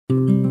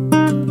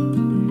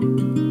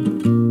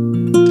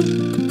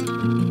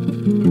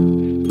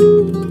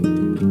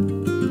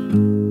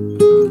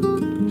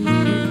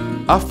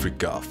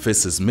Africa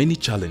faces many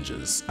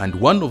challenges, and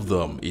one of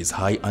them is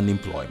high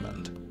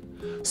unemployment.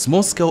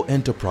 Small-scale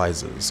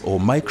enterprises or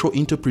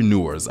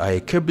micro-entrepreneurs are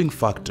a curbing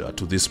factor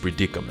to this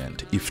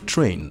predicament if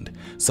trained,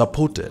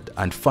 supported,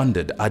 and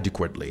funded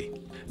adequately.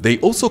 They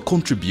also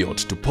contribute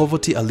to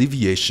poverty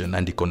alleviation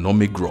and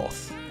economic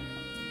growth.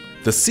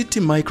 The City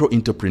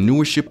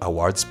Micro-Entrepreneurship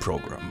Awards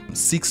program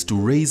seeks to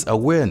raise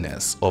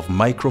awareness of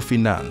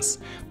microfinance,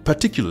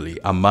 particularly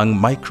among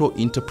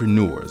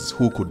micro-entrepreneurs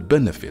who could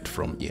benefit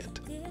from it.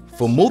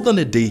 For more than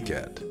a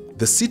decade,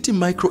 the City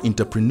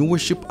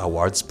Micro-Entrepreneurship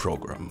Awards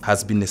program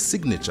has been a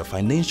signature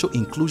financial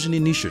inclusion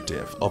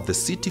initiative of the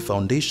City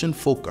Foundation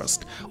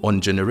focused on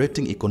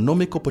generating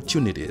economic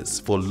opportunities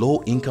for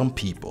low-income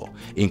people,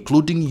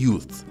 including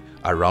youth,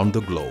 around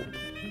the globe.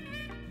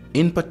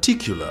 In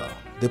particular,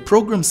 the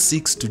program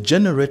seeks to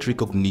generate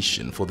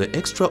recognition for the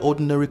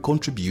extraordinary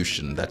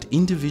contribution that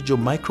individual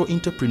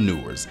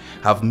micro-entrepreneurs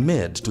have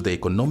made to the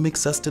economic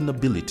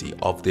sustainability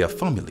of their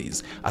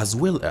families as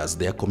well as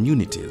their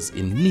communities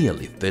in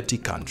nearly 30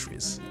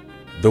 countries.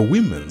 The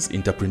Women's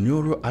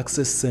Entrepreneurial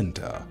Access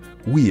Center,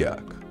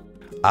 WIAC,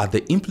 are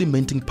the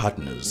implementing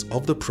partners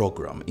of the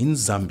program in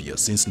Zambia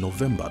since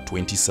November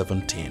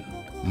 2017.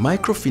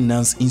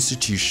 Microfinance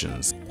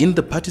institutions in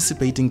the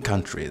participating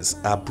countries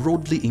are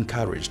broadly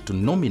encouraged to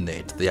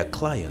nominate their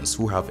clients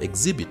who have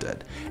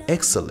exhibited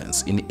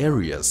excellence in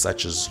areas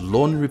such as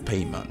loan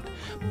repayment,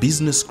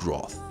 business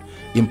growth,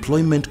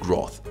 employment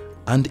growth,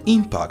 and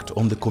impact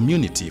on the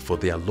community for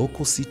their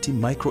local City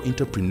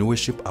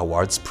Micro-Entrepreneurship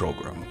Awards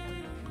program.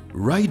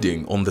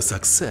 Riding on the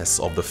success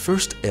of the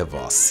first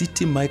ever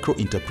City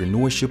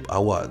Micro-Entrepreneurship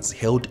Awards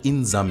held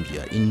in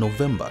Zambia in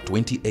November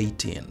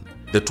 2018,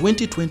 the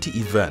 2020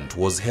 event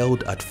was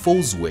held at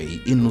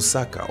Fallsway in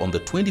Lusaka on the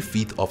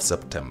 25th of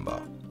September.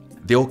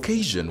 The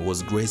occasion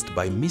was graced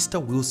by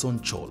Mr.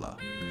 Wilson Chola,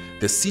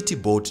 the City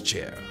Board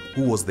Chair,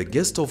 who was the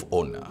guest of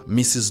honor,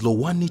 Mrs.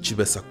 Lowani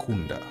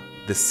Chivesakunda,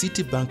 the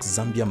Citibank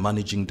Zambia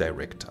Managing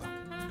Director,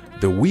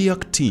 the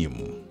WIAC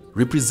team,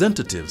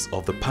 representatives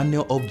of the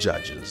panel of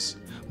judges,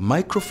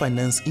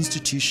 microfinance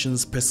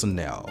institutions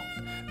personnel,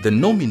 the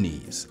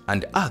nominees,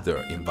 and other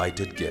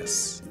invited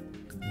guests.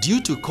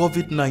 Due to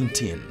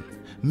COVID-19,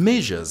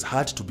 measures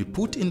had to be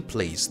put in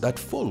place that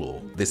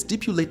follow the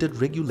stipulated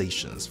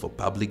regulations for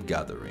public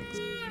gatherings.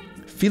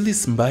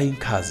 Phyllis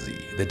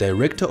Mbainkazi, the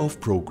Director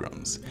of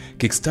Programs,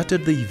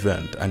 kickstarted the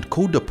event and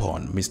called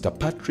upon Mr.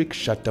 Patrick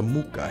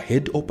Shatamuka,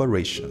 Head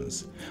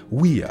Operations,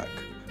 WIAC,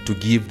 to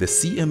give the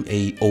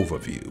CMA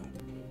overview.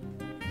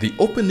 The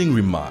opening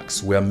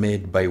remarks were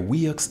made by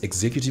WIAC's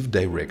Executive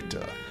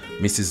Director,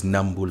 Mrs.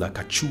 Nambula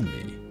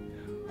Kachumi,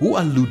 who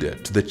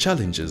alluded to the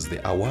challenges the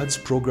awards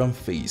program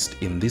faced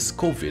in this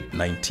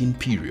COVID-19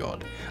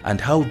 period and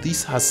how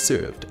this has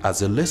served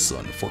as a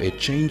lesson for a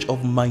change of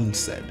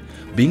mindset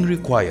being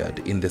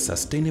required in the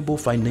sustainable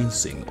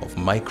financing of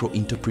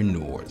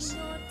micro-entrepreneurs.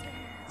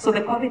 So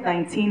the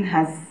COVID-19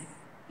 has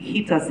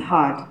hit us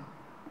hard,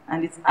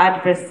 and its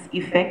adverse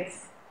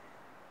effects,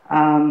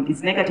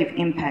 its negative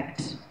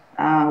impact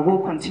will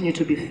continue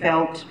to be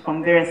felt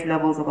from various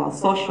levels of our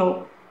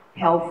social,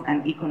 health,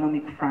 and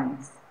economic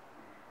fronts.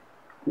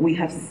 We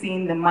have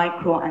seen the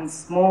micro and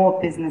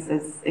small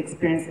businesses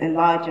experience a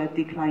larger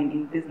decline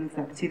in business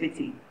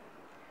activity.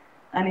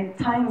 And in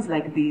times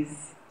like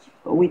these,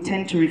 we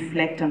tend to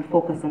reflect and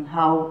focus on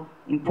how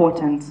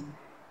important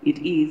it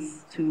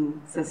is to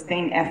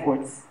sustain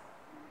efforts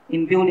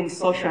in building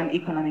social and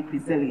economic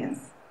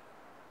resilience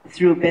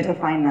through better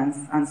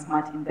finance and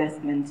smart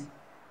investment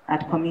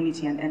at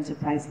community and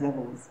enterprise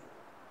levels.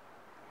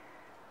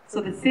 So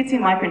the City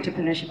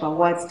Micro-Entrepreneurship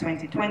Awards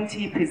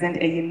 2020 present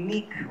a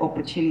unique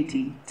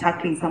opportunity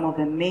tackling some of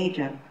the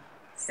major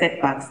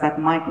setbacks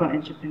that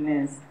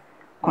micro-entrepreneurs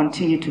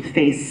continue to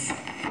face,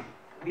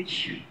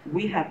 which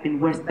have been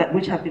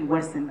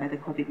worsened by the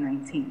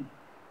COVID-19.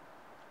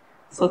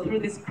 So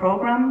through this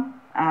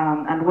program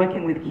and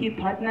working with key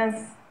partners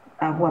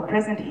who are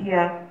present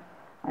here,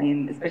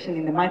 especially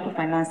in the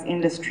microfinance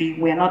industry,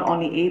 we are not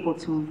only able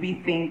to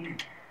rethink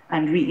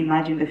and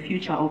reimagine the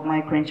future of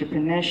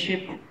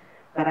micro-entrepreneurship,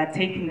 but are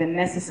taking the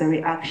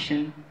necessary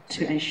action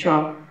to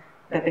ensure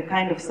that the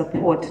kind of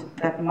support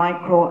that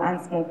micro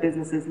and small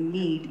businesses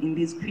need in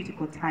these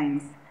critical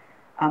times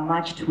are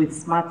matched with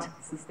smart,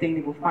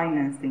 sustainable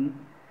financing,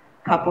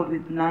 coupled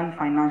with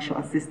non-financial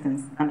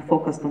assistance and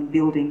focused on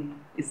building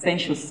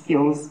essential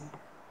skills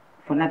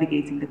for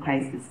navigating the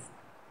crisis.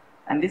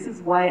 And this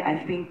is why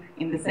I think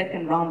in the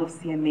second round of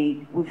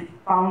CMA, we've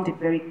found it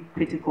very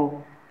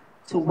critical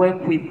to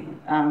work with,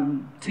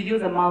 to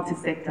use a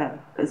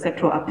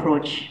multi-sectoral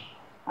approach,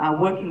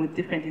 working with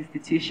different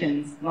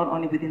institutions, not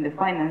only within the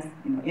finance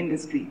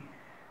industry,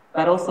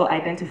 but also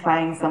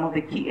identifying some of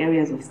the key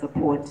areas of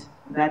support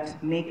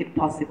that make it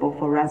possible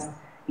for us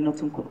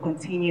to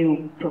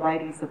continue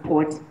providing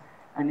support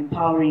and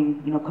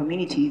empowering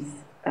communities,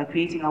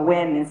 creating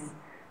awareness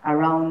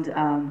around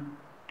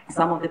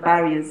some of the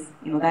barriers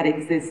that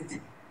exist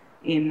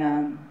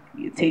in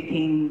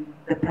taking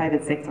the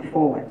private sector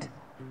forward.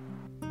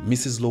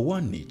 Mrs.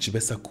 Lowani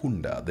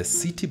Chibesakunda, the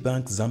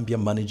Citibank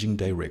Zambia Managing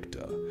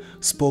Director,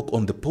 spoke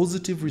on the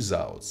positive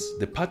results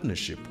the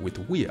partnership with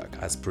WIAC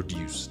has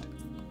produced,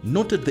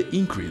 noted the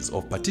increase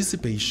of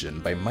participation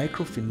by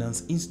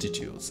microfinance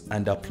institutes,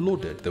 and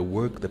applauded the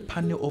work the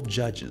panel of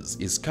judges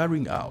is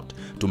carrying out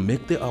to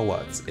make the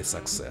awards a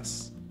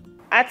success.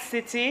 At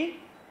Citi,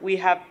 we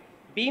have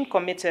been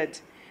committed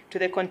to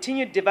the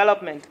continued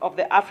development of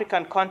the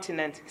African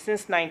continent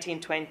since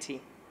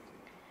 1920.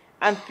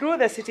 And through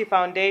the Citi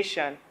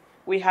Foundation,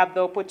 we have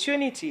the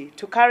opportunity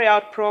to carry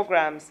out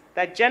programs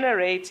that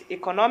generate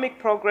economic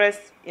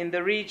progress in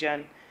the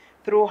region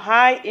through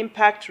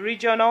high-impact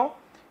regional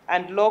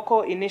and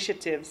local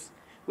initiatives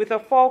with a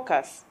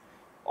focus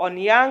on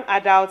young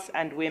adults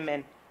and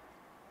women.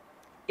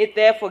 It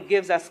therefore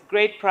gives us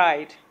great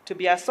pride to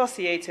be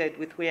associated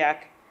with WIAC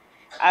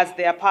as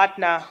their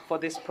partner for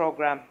this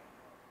program.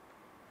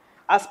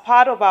 As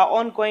part of our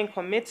ongoing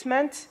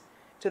commitment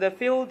to the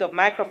field of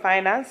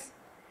microfinance,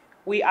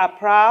 we are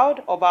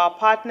proud of our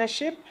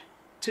partnership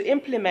to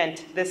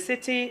implement the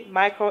Citi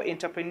Micro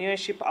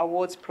Entrepreneurship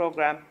Awards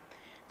program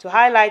to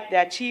highlight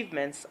the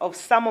achievements of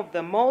some of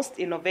the most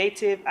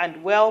innovative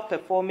and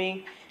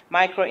well-performing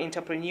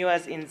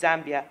micro-entrepreneurs in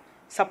Zambia,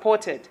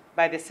 supported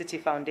by the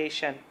Citi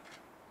Foundation.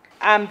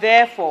 I'm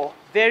therefore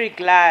very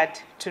glad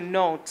to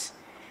note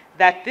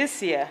that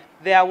this year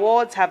the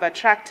awards have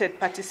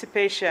attracted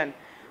participation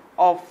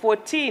of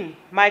 14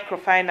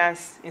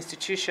 microfinance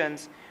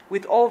institutions,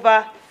 with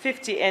over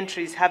 50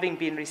 entries having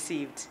been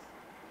received.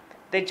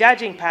 The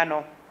judging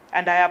panel,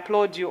 and I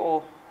applaud you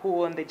all who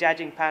were on the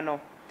judging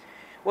panel,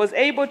 was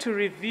able to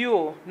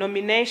review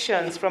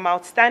nominations from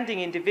outstanding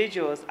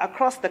individuals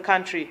across the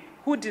country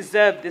who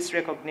deserve this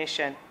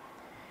recognition.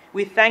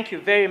 We thank you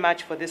very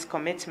much for this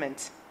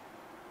commitment.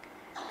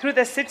 Through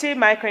the Citi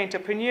Micro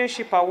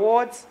Entrepreneurship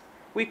Awards,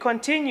 we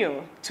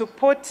continue to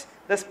put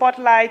the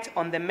spotlight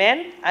on the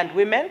men and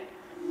women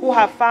who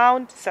have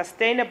found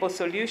sustainable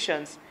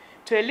solutions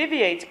to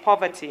alleviate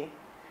poverty,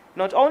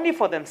 not only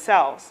for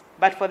themselves,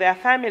 but for their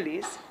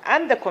families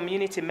and the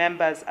community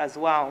members as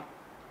well.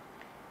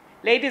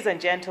 Ladies and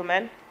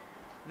gentlemen,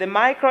 the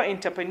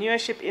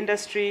micro-entrepreneurship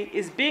industry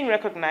is being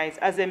recognized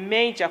as a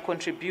major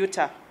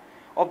contributor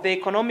of the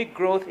economic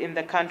growth in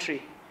the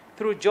country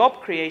through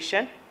job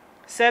creation,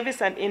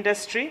 service and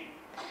industry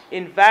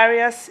in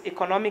various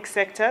economic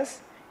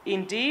sectors.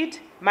 Indeed,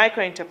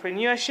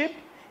 micro-entrepreneurship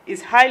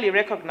is highly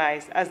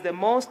recognized as the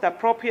most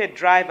appropriate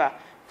driver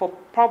for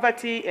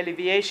poverty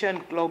alleviation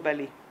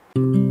globally.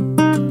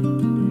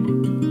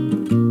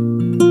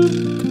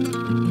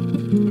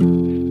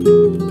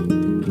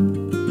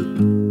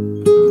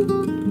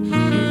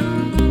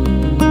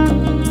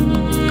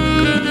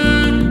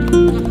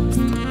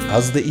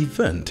 As the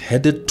event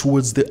headed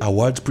towards the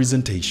award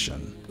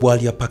presentation,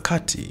 Bwalya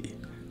Pakati,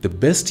 the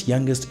Best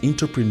Youngest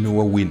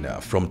Entrepreneur winner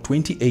from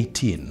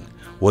 2018,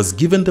 was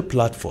given the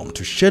platform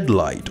to shed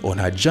light on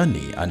her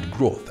journey and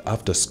growth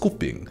after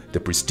scooping the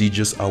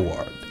prestigious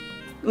award.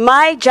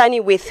 My journey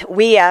with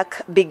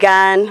WIAC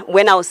began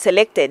when I was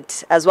selected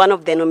as one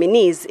of the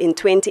nominees in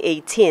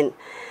 2018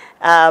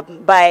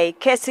 by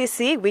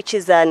KCC, which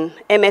is an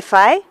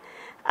MFI.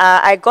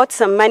 I got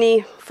some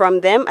money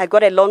from them. I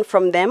got a loan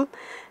from them.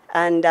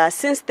 And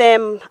since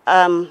then,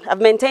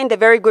 I've maintained a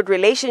very good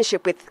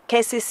relationship with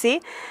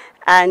KCC.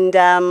 And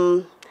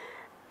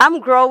I'm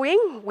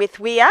growing with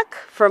WIAC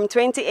from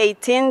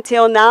 2018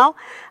 till now.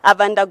 I've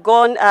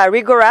undergone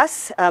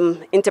rigorous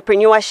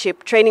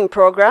entrepreneurship training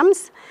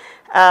programs,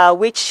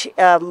 which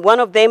one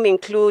of them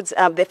includes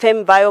the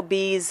Femme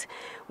BioBees,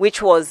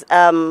 which was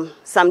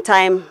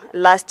sometime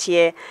last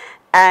year.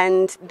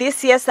 And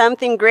this year,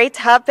 something great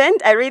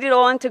happened. I really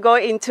don't want to go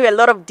into a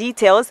lot of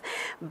details,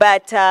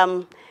 but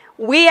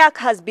WIAC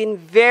has been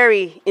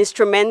very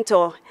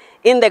instrumental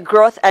in the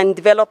growth and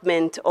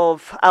development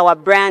of our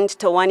brand,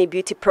 Towani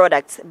Beauty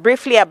Products.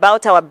 Briefly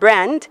about our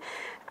brand,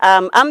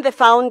 I'm the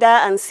founder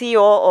and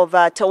CEO of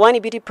Towani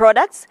Beauty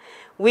Products,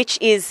 which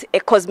is a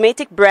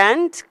cosmetic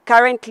brand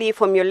currently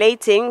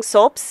formulating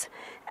soaps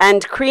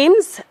and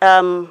creams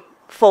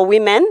for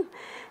women.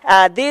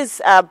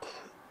 These are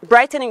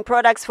brightening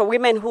products for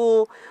women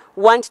who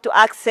want to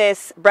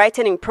access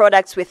brightening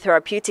products with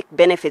therapeutic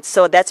benefits.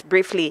 So that's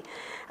briefly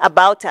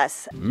about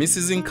us.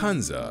 Mrs.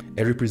 Nkanza,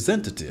 a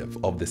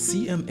representative of the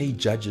CMA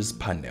Judges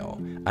Panel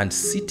and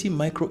Citi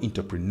Micro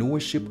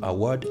Entrepreneurship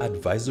Award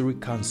Advisory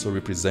Council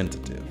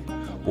representative,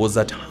 was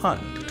at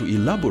hand to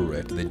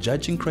elaborate the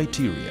judging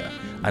criteria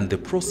and the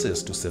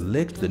process to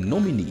select the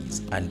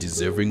nominees and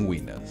deserving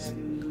winners.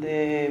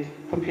 The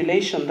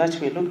population that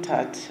we looked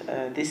at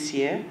this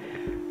year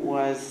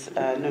was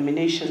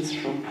nominations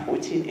from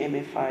 14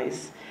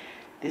 MFIs.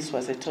 This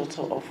was a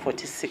total of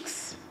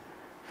 46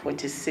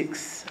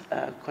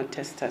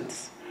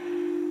 contestants.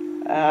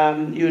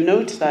 You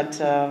note that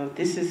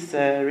this is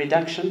a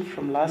reduction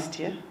from last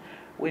year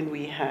when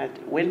we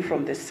went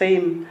from the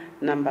same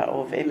number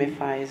of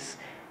MFIs,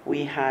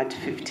 we had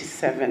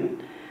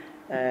 57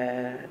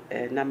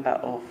 number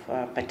of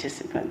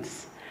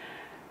participants.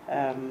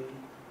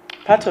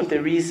 Part of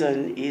the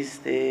reason is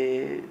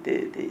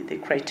the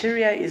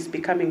criteria is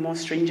becoming more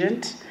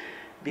stringent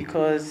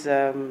because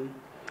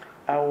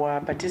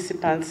our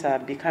participants are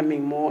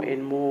becoming more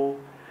and more,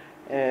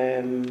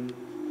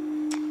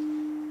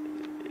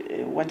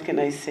 what can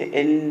I say,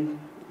 and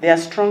they are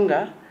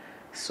stronger.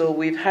 So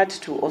we've had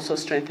to also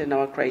strengthen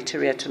our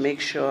criteria to make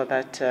sure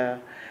that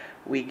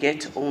we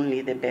get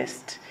only the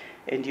best.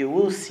 And you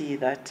will see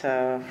that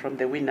from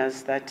the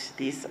winners that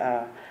these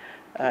are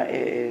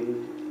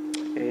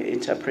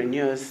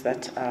entrepreneurs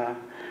that are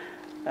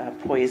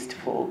poised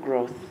for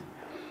growth.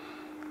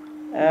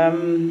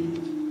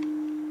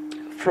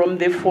 From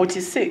the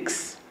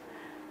 46,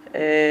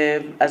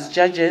 as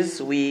judges,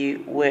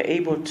 we were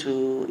able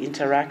to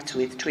interact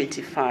with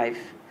 25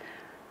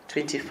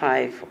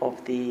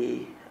 of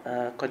the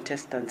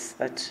contestants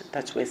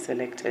that were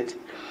selected.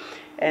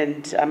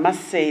 And I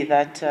must say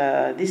that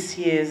this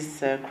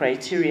year's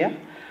criteria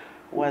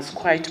was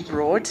quite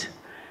broad.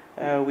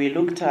 We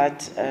looked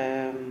at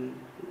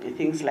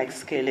things like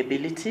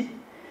scalability,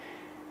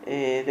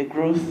 the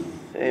growth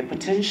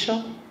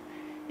potential,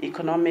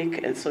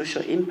 economic and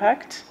social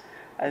impact.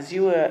 As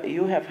you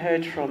have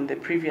heard from the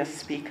previous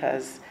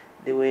speakers,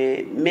 there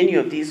were many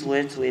of these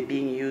words were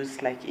being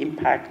used, like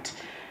impact,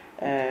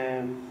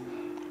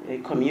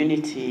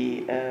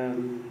 community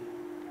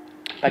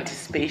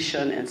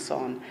participation, and so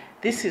on.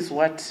 This is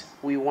what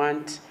we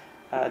want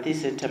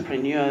these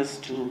entrepreneurs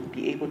to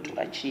be able to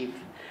achieve,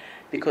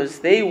 because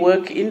they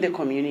work in the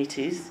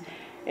communities,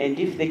 and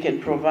if they can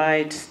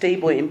provide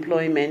stable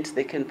employment,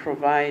 they can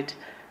provide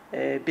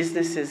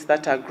businesses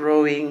that are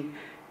growing,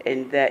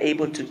 and they're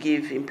able to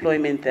give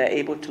employment, they're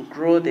able to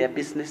grow their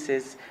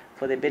businesses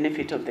for the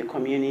benefit of the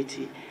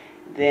community,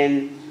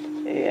 then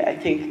I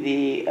think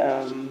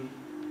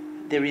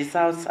the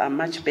results are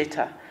much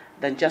better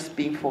than just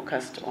being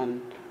focused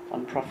on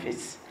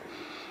profits.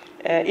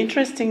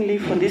 Interestingly,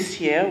 for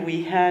this year,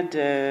 we had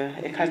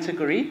a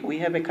category. We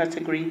have a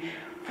category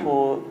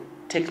for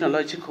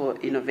technological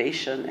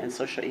innovation and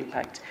social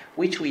impact,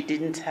 which we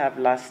didn't have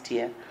last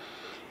year.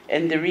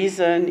 And the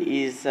reason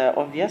is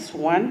obvious.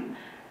 One,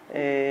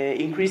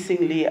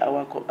 increasingly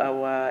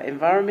our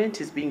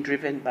environment is being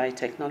driven by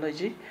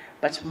technology,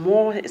 but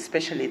more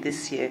especially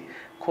this year,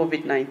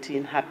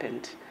 COVID-19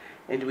 happened,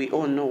 and we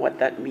all know what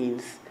that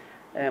means.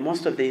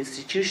 Most of the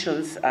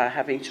institutions are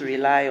having to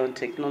rely on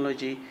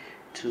technology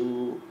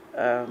to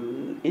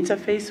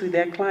interface with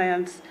their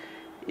clients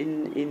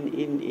in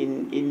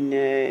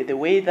the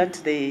way that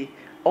they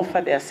offer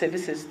their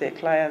services to their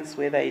clients,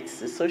 whether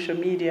it's social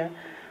media,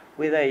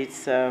 whether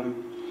it's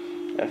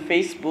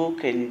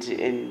Facebook and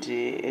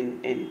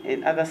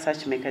other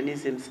such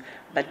mechanisms.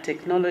 But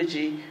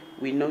technology,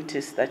 we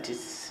notice that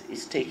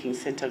is taking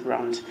center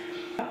ground.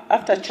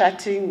 After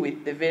chatting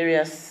with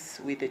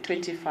the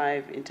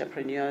 25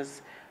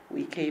 entrepreneurs,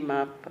 we came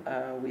up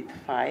with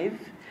 5.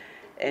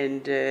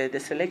 And the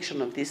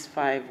selection of these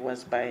 5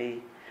 was by,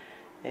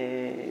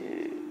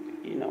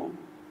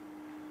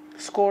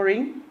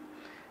 scoring.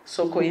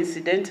 So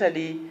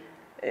coincidentally,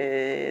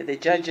 the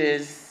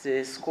judges'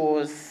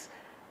 scores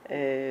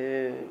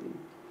were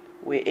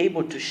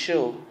able to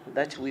show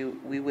that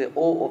we were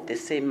all of the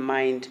same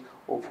mind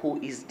of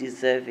who is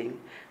deserving.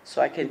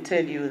 So I can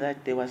tell you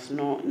that there was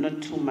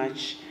not too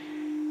much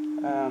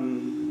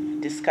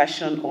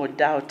discussion or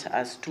doubt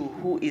as to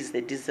who is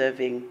the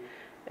deserving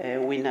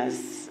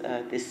winners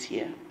this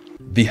year.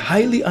 The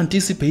highly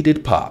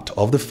anticipated part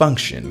of the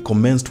function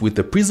commenced with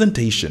the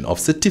presentation of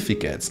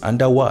certificates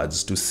and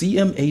awards to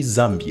CMA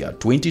Zambia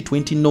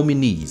 2020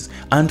 nominees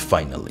and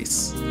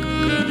finalists.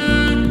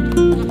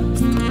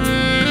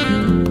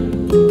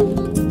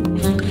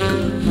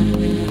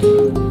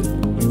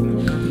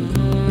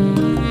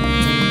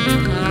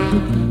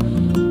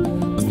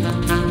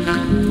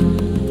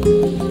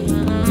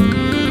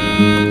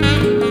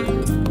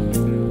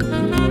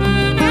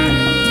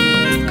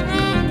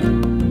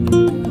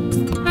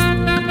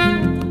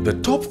 The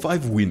top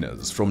 5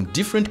 winners from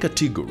different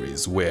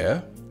categories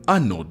were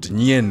Arnold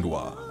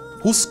Nyendwa,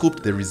 who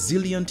scooped the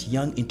Resilient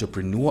Young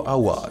Entrepreneur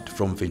Award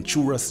from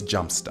Ventura's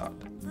Jumpstart.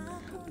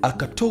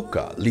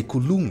 Akatoka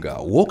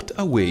Likulunga walked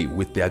away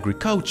with the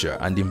Agriculture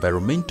and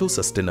Environmental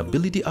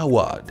Sustainability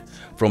Award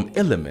from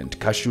Element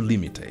Cashew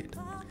Limited.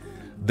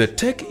 The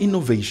Tech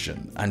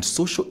Innovation and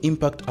Social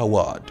Impact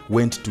Award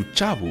went to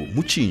Chabu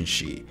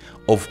Muchinshi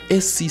of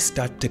SC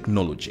Start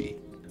Technology.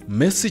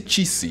 Mercy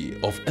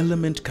Chisi of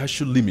Element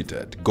Cashew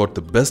Limited got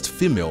the Best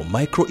Female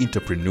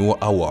Micro-Entrepreneur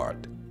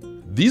Award.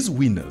 These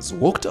winners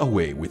walked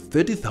away with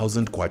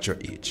 30,000 kwacha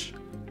each.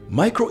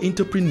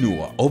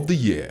 Micro-Entrepreneur of the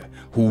Year,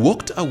 who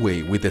walked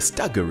away with a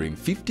staggering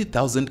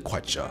 50,000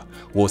 kwacha,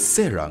 was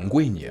Sarah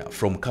Ngwenya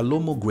from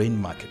Kalomo Grain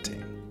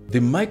Marketing. The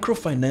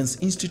microfinance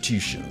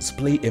institutions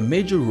play a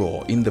major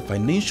role in the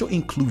financial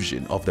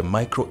inclusion of the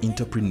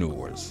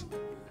micro-entrepreneurs.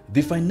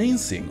 The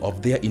financing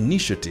of their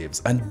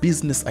initiatives and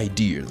business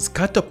ideas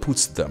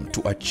catapults them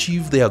to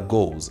achieve their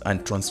goals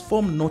and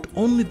transform not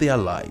only their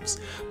lives,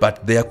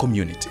 but their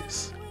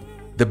communities.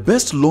 The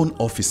Best Loan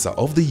Officer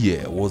of the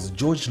Year was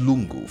George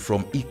Lungu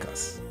from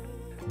ICAS.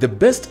 The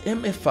Best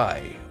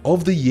MFI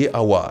of the Year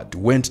award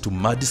went to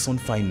Madison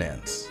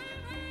Finance.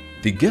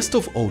 The guest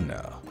of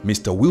honor,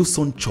 Mr.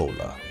 Wilson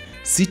Chola,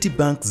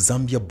 Citibank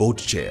Zambia Board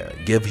Chair,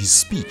 gave his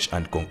speech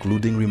and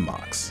concluding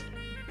remarks.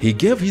 He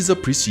gave his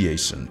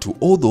appreciation to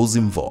all those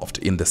involved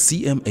in the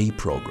CMA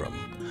program,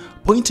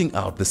 pointing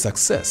out the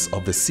success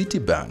of the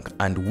Citibank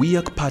and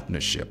WIAC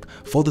partnership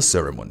for the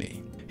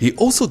ceremony. He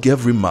also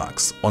gave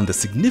remarks on the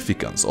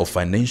significance of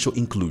financial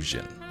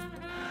inclusion.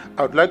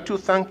 I would like to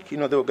thank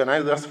the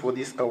organizers for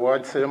this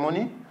award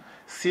ceremony,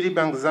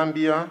 Citibank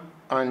Zambia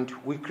and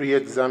We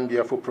Create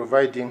Zambia for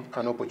providing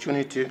an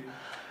opportunity,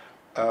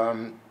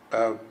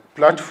 a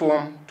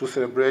platform to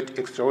celebrate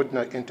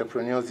extraordinary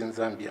entrepreneurs in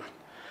Zambia.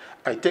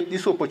 I take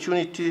this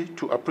opportunity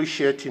to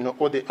appreciate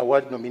all the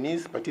award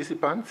nominees,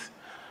 participants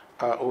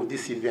of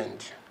this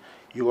event.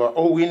 You are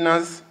all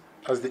winners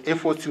as the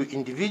efforts you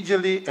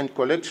individually and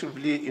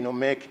collectively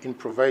make in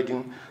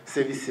providing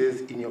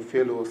services in your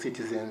fellow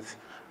citizens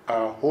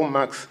are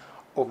hallmarks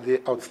of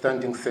the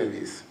outstanding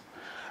service.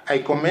 I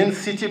commend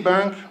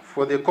Citibank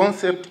for the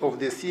concept of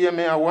the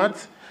CMA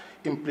Awards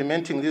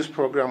implementing this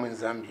program in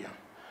Zambia.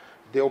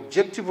 The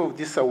objective of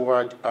this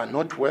award are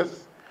not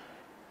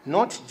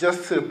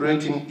just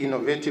celebrating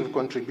innovative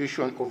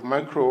contribution of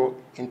micro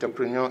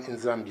entrepreneurs in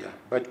Zambia,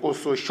 but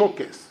also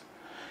showcase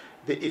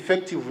the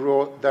effective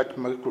role that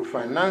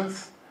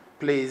microfinance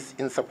plays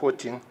in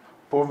supporting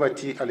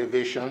poverty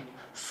alleviation,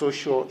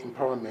 social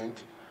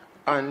empowerment,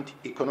 and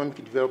economic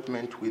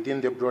development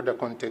within the broader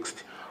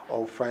context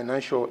of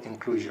financial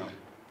inclusion.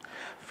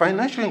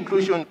 Financial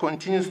inclusion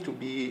continues to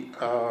be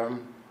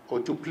or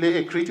to play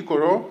a critical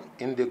role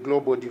in the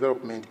global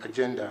development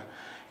agenda,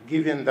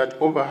 given that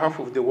over half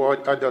of the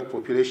world adult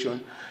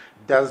population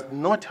does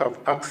not have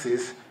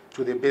access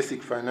to the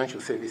basic financial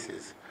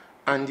services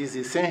and is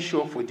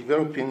essential for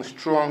developing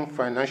strong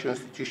financial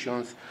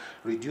institutions,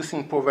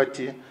 reducing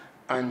poverty,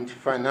 and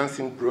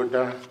financing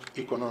broader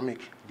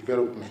economic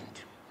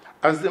development.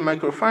 As the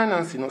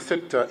microfinance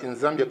sector in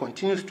Zambia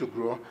continues to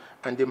grow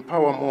and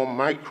empower more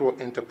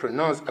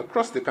micro-entrepreneurs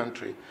across the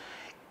country,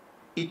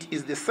 it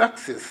is the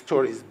success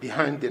stories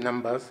behind the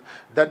numbers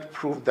that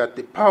prove that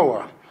the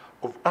power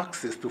of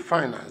access to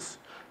finance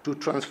to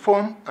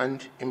transform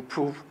and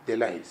improve their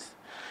lives.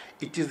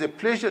 It is a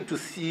pleasure to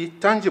see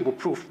tangible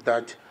proof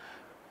that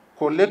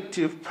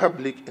collective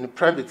public and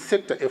private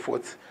sector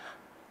efforts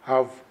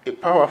have a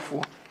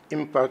powerful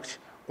impact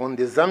on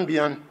the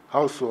Zambian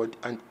household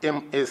and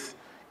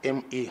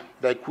MSME,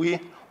 like we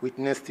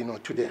witnessed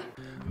today.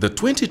 The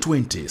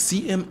 2020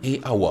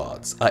 CMA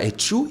Awards are a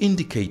true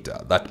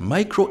indicator that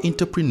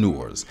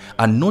micro-entrepreneurs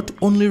are not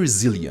only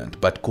resilient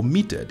but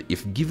committed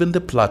if given the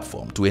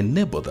platform to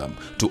enable them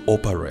to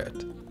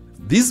operate.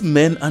 These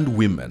men and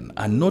women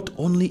are not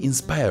only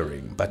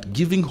inspiring but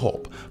giving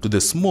hope to the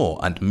small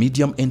and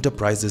medium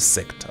enterprises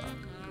sector.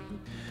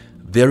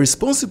 Their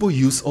responsible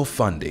use of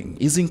funding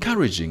is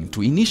encouraging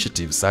to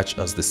initiatives such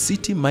as the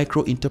City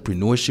Micro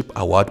Entrepreneurship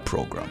Award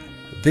Program.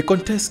 The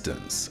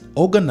contestants,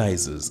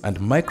 organizers, and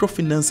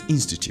microfinance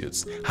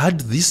institutes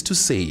had this to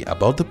say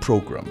about the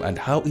program and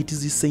how it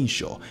is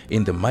essential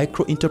in the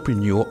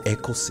micro-entrepreneur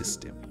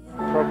ecosystem.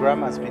 The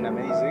program has been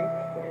amazing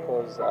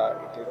because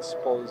it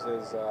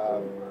exposes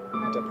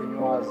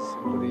entrepreneurs,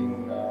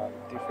 including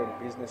different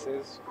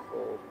businesses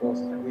for both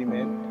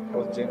women,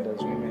 both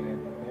genders, women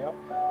and male,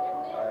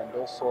 and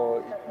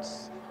also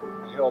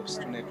it helps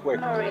to network.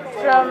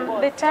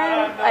 From the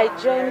time I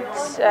joined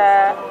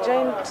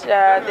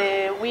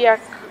the WIAC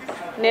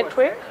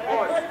network,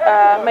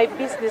 my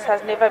business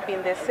has never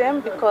been the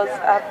same because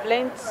I've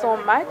learned so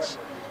much.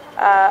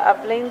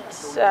 I've learned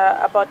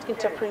about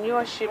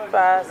entrepreneurship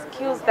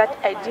skills that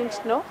I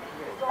didn't know.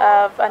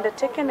 I've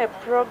undertaken a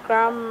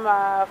program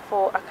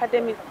for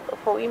academic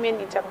for women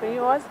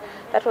entrepreneurs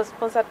that was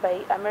sponsored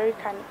by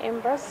American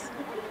Embassy.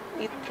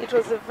 It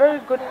was a very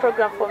good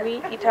program for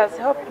me. It has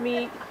helped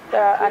me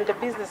and the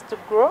business to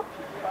grow.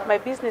 My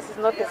business is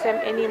not the same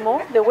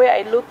anymore. The way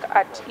I look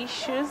at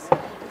issues,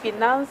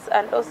 finance,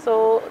 and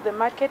also the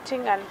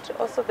marketing and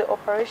also the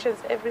operations,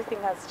 everything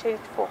has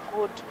changed for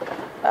good.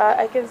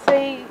 I can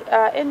say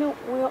any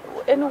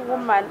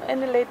woman,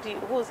 any lady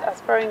who's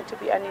aspiring to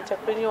be an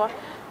entrepreneur,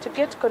 to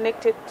get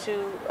connected to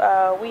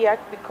WIAC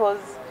because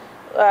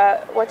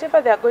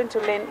whatever they're going to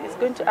learn is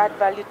going to add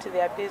value to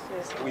their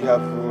business. We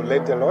have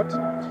learned a lot,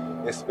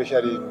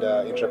 especially in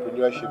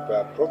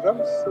entrepreneurship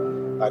programs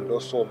and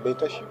also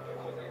mentorship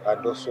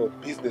and also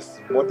business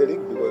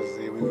modeling, because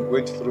we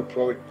went through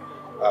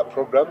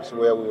programs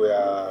where we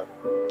were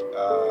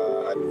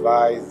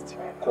advised,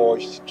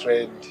 coached,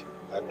 trained,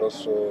 and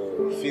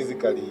also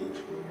physically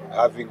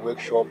having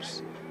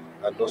workshops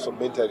and also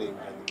mentoring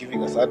and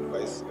giving us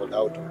advice on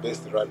how to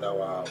best run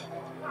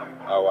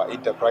our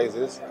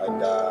enterprises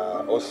and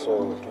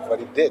also to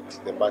validate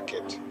the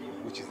market,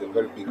 which is a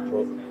very big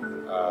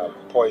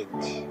point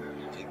in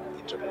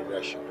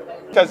entrepreneurship.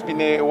 It has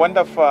been a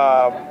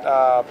wonderful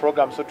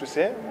program, so to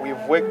say. We've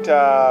worked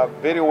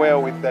very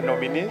well with the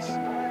nominees,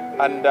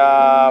 and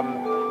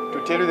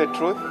to tell you the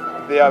truth,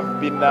 They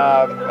have been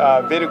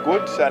very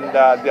good, and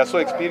they are so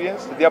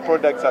experienced. Their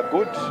products are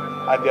good,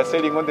 and they are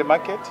selling on the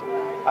market.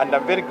 And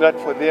I'm very glad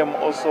for them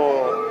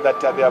also that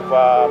they have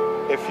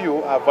a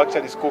few have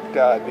actually scooped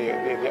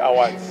the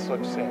awards, so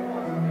to say.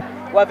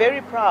 We're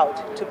very proud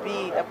to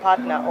be a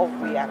partner of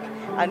WEAC,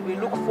 and we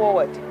look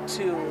forward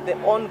to the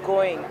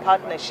ongoing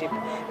partnership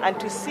and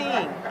to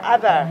seeing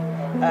other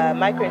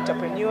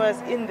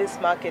micro-entrepreneurs in this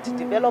market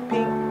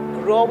developing,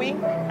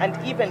 growing, and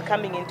even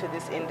coming into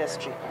this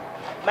industry.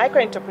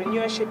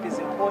 Micro-entrepreneurship is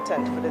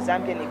important for the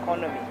Zambian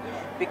economy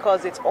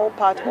because it's all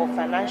part of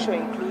financial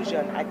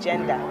inclusion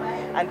agenda,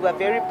 and we're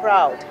very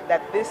proud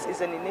that this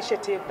is an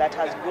initiative that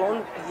has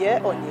grown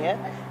year on year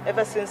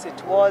ever since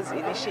it was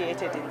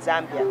initiated in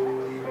Zambia.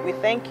 We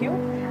thank you,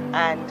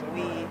 and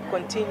we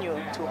continue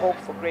to hope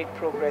for great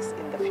progress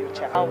in the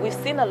future. We've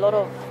seen a lot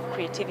of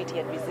creativity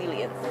and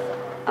resilience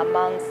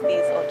amongst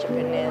these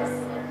entrepreneurs.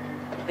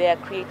 Their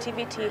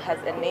creativity has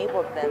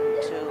enabled them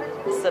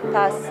to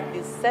surpass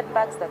these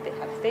setbacks that they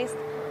have faced.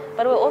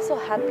 But we're also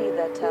happy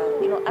that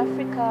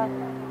Africa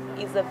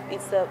is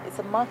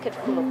a market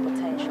full of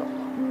potential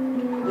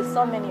with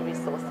so many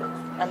resources.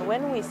 And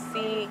when we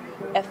see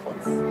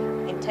efforts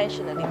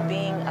intentionally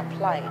being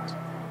applied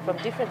from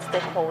different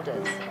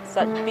stakeholders,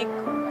 such big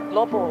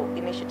global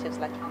initiatives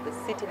like the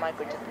City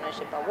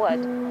Micro-Entrepreneurship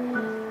Award,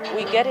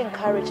 we get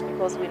encouraged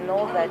because we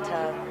know that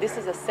this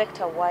is a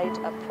sector-wide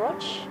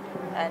approach,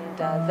 and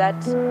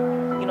that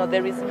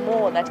there is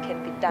more that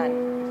can be done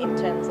in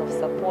terms of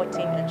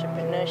supporting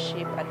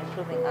entrepreneurship and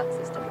improving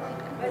access to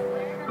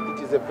finance.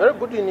 It is a very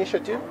good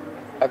initiative.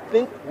 I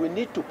think we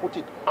need to put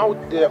it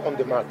out there on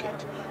the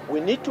market.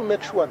 We need to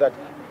make sure that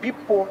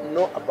people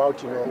know about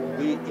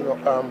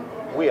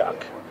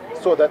WEAC,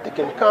 so that they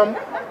can come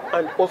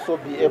and also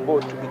be able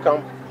to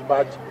become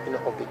part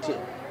of the team.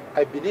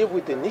 I believe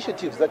with the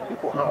initiatives that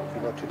people have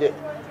today,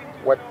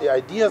 what the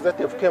ideas that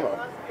they've come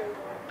up,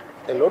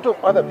 a lot of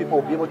other people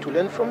will be able to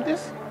learn from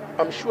this.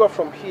 I'm sure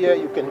from here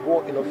you can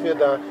go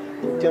further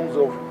in terms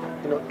of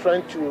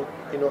trying to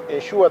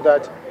ensure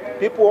that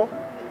people,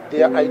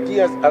 their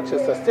ideas are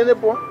actually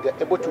sustainable, they're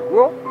able to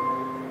grow.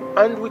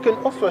 And we can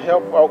also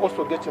help, I'll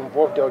also get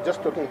involved. I was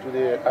just talking to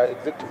the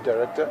executive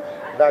director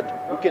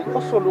that we can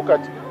also look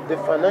at the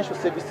financial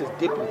services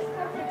deeply.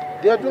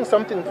 They are doing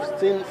something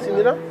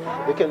similar.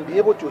 They can be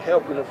able to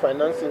help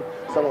financing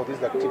some of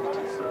these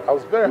activities. I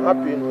was very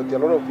happy with a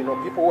lot of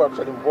people who are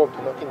actually involved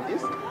in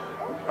this.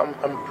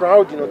 I'm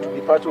proud to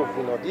be part of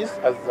this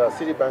as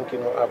Citibank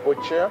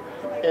board chair,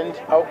 and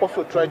I'll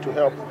also try to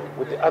help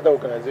with the other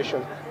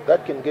organizations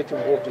that can get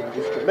involved in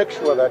this to make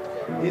sure that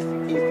this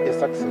is a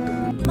success.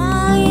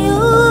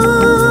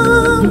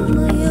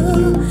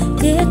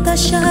 Take a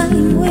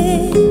shine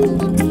way,